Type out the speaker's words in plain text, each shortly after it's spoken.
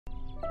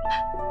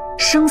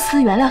生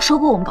丝原料收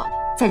购我们搞定，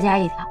再加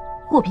一条，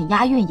货品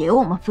押运也由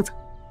我们负责。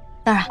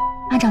当然，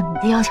按照你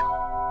的要求，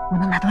我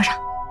能拿多少？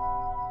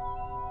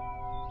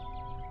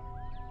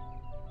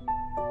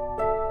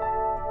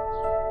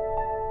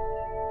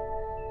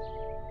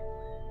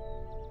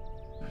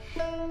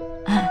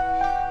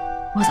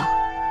我走，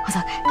我走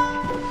开。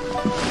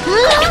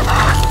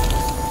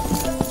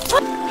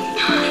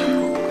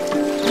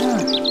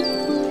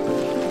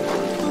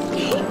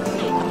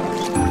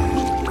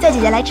在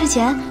姐姐来之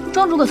前，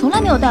庄主可从来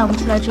没有带我们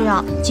出来这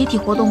样集体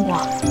活动过。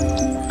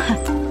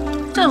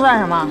这算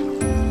什么？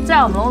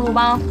在我们龙族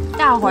帮，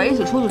大伙儿一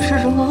起出去吃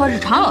吃喝喝是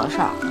常有的事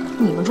儿。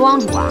你们庄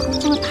主啊，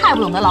就是太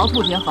不懂得劳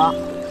兔结合。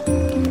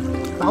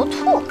劳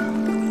兔？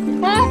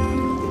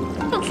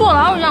这坐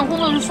牢一样工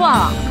作就算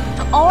了，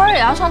这偶尔也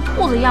要像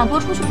兔子一样多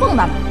出去蹦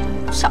跶蹦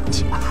跶，小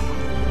气巴拉。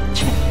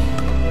切！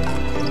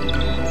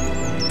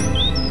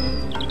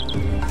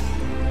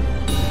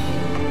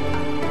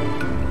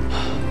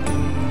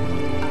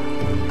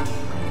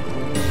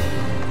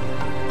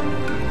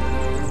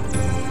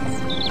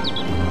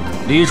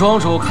李庄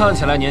主看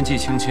起来年纪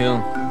轻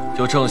轻，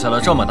就挣下了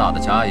这么大的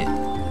家业，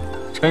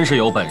真是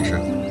有本事。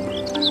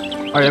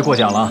二爷过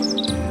奖了。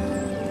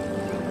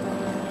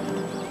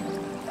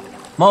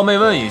冒昧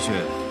问一句，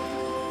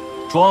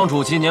庄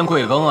主今年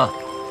贵庚啊？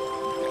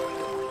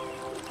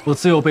我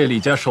自幼被李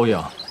家收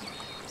养，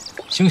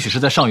兴许是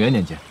在上元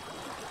年间。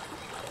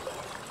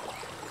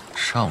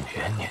上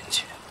元年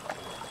间。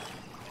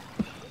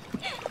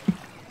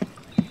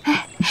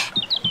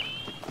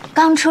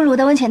刚出炉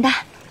的温泉蛋。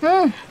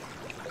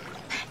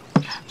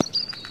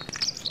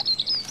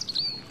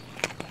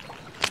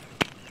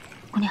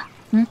姑娘，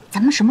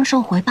咱们什么时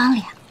候回帮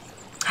里啊？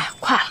哎呀，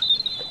快了，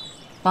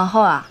往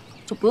后啊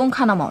就不用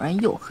看到某人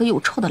又黑又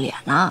臭的脸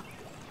了。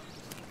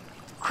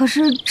可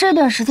是这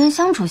段时间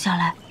相处下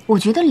来，我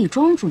觉得李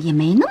庄主也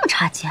没那么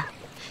差劲。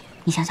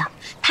你想想，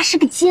他是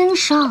个奸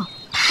商，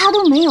他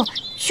都没有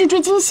去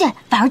追金线，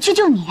反而去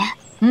救你。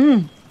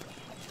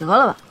得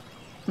了吧，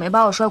没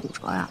把我摔骨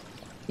折呀，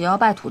也要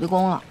拜土地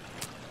公了。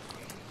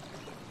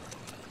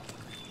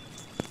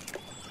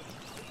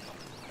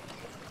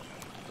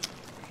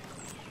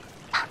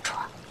帮主，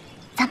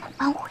咱们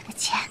帮会的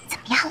钱怎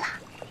么样了？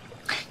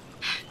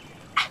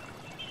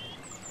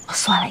我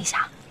算了一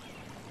下，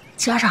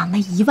加上那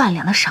1万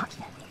两的赏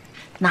银，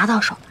拿到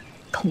手的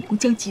统共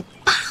将近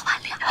8万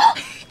两，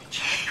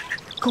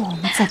够我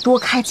们再多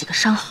开几个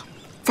商号，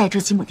在这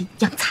几亩地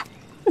养蚕。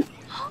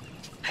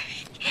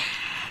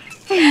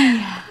哎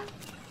呀，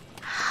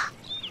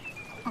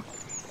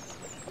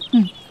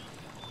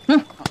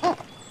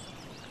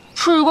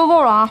吃一个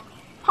够了啊，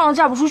胖了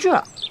嫁不出去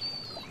了。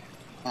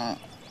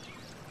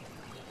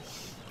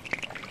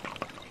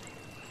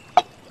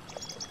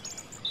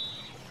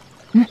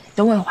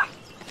等我一会儿。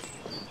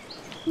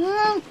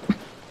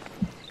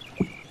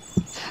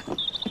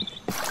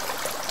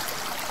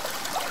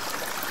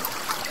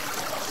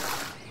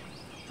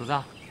主子，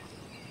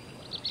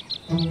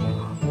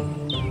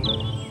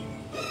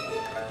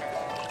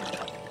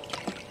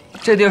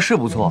这地儿是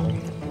不错，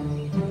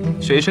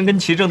学生跟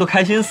齐正都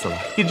开心死了，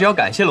一直要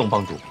感谢龙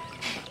帮主。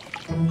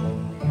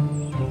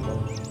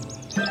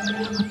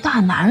两个大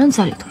男人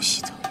在里头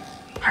洗澡，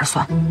还是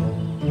算了。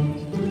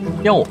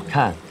让我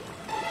看，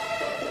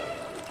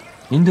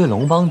您对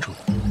龙帮主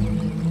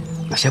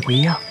有些不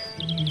一样。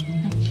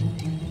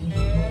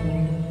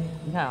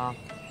你看啊，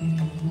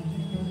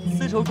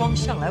丝绸庄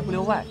向来不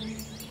留外人，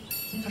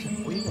它是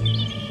徽的。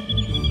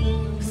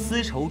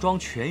丝绸庄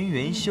全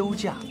员休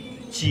假，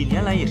几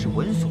年来也是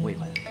闻所未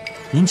闻。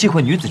您忌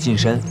讳女子近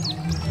身，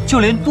就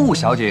连杜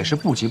小姐也是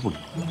不疾不离。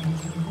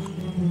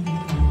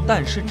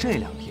但是这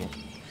2天，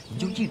你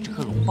就一直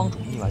和龙帮主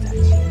腻歪在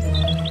一起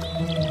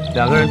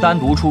，2个人单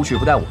独出去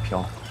不带我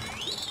飘。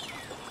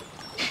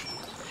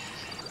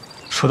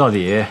说到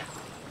底，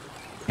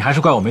你还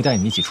是怪我没带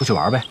你一起出去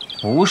玩呗。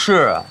不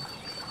是，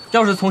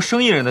要是从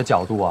生意人的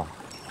角度啊，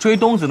追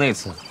东子那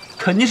次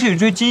肯定是去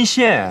追金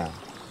线啊，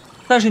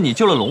但是你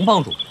救了龙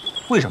帮主，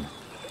为什么？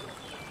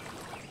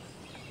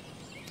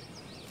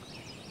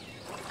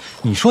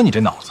你说你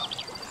这脑子，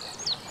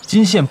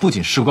金线不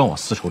仅事关我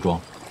丝绸庄，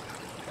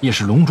也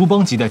是龙珠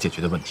帮亟待解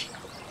决的问题。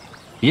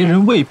别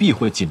人未必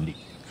会尽力，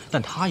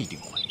但他一定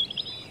会。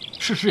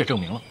事实也证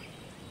明了，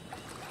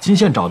金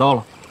线找到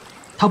了，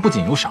他不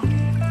仅有赏，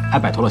还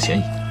摆脱了嫌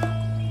疑。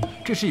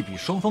这是一笔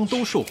双方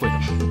都受惠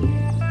的事。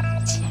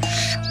奸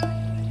商！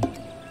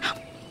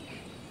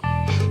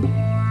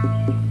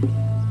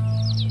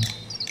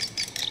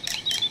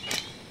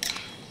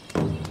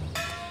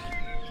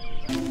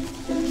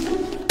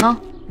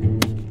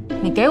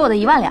你给我的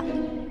1万两，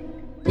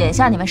眼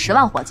下你们10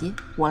万伙计，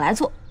我来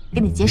做，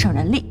给你节省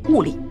人力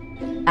物力。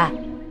哎，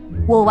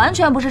我完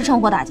全不是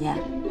趁火打劫，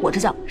我这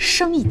叫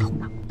生意头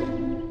脑。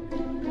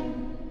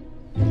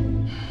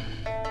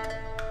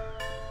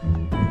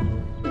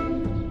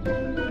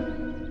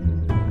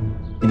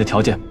你的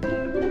条件，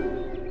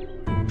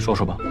说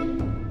说吧。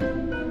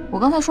我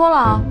刚才说了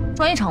啊，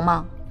赚1成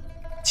嘛。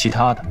其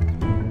他的，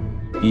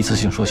一次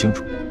性说清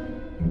楚。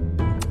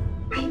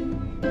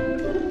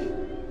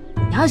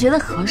你要要觉得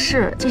合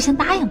适，就先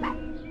答应呗。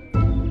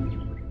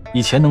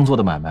以前能做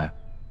的买卖，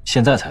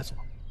现在才做。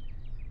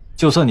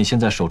就算你现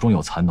在手中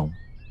有蚕农，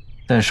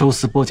但收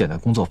丝剥茧的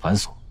工作繁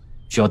琐，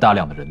需要大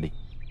量的人力。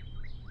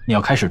你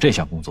要开始这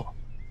项工作，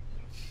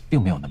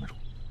并没有那么容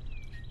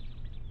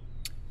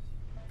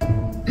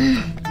易。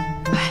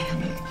哎呀，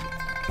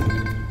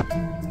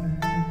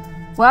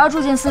我要住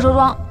进丝绸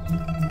庄。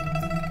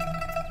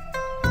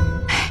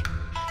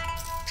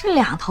这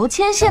2头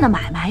牵线的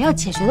买卖要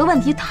解决的问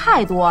题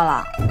太多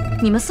了。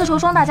你们丝绸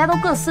庄大家都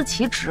各司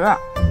其职，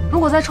如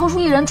果再抽出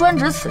1人专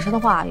职此事的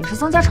话，也是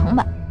增加成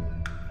本。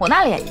我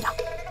那里也一样。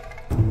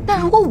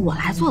但如果我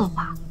来做的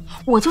话，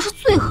我就是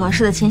最合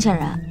适的牵线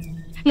人。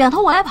2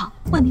头我来跑，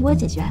问题我也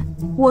解决。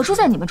我住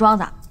在你们庄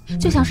子，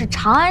就像是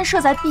长安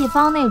设在地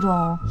方那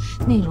种，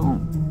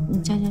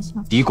叫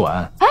邸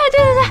馆。哎，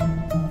对，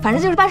反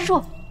正就是办事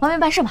处，方便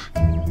办事嘛。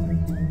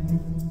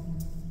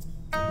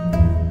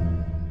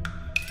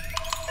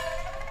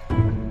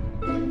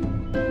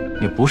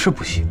也不是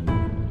不行，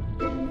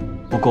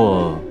不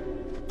过，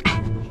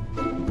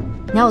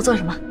你要我做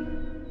什么？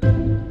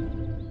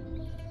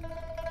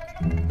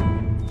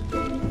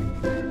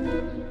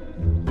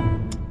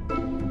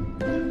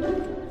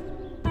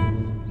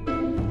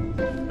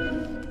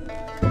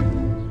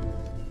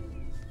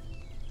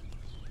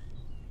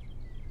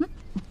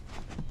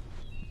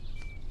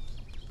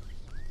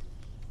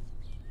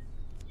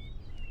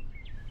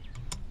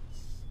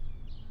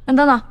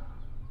等等，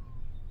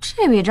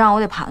这笔账我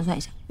得盘算一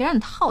下，别让你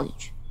套进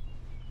去。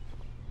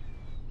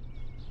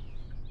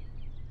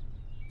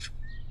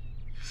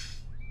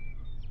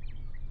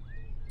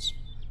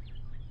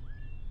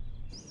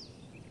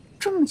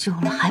这么久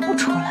了还不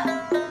出来，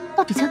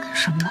到底在干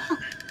什么啊？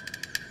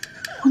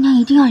姑娘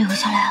一定要留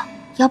下来啊，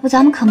要不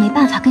咱们可没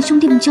办法跟兄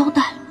弟们交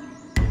代了。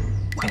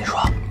我跟你说，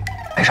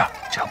没事，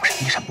只要不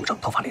是衣衫不整、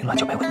头发凌乱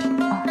就没问题。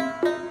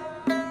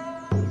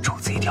主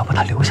子一定要把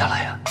她留下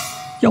来呀，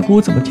要不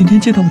我怎么天天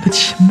见到我的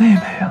亲妹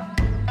妹呀？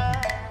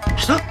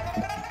是。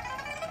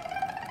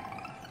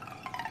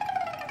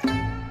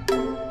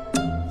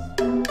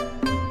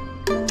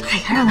哎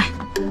呀，让开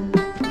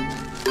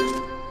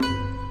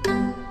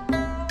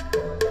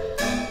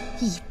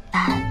！1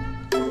单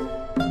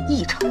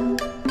1成，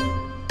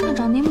店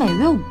长您每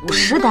月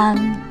50单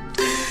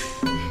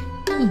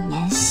，1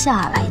年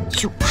下来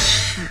就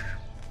是……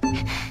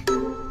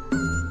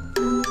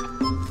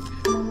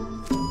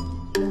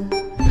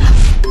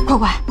乖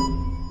乖，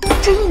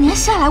这1年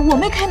下来我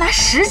妹可以拿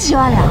10几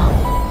万两。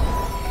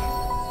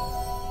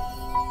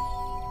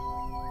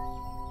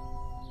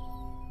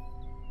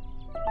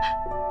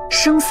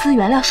生丝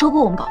原料收购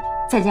我们搞定，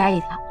再加一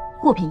条，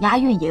货品押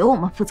运也由我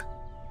们负责。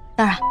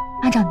当然，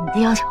按照你的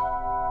要求，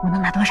我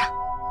能拿多少？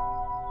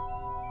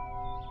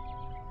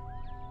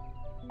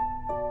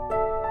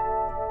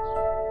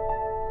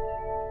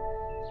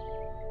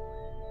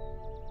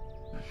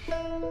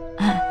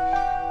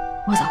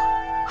我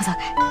走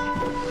开。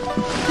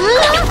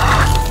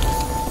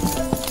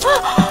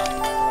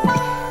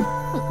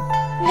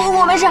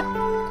我没事，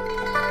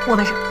我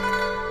没事。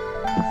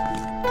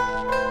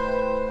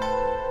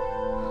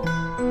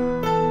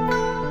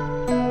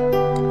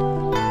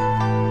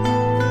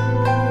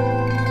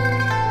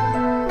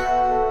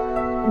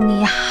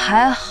你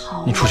还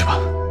好？你出去吧。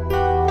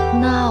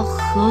那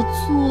合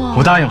作？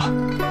我答应了。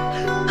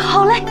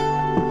好嘞。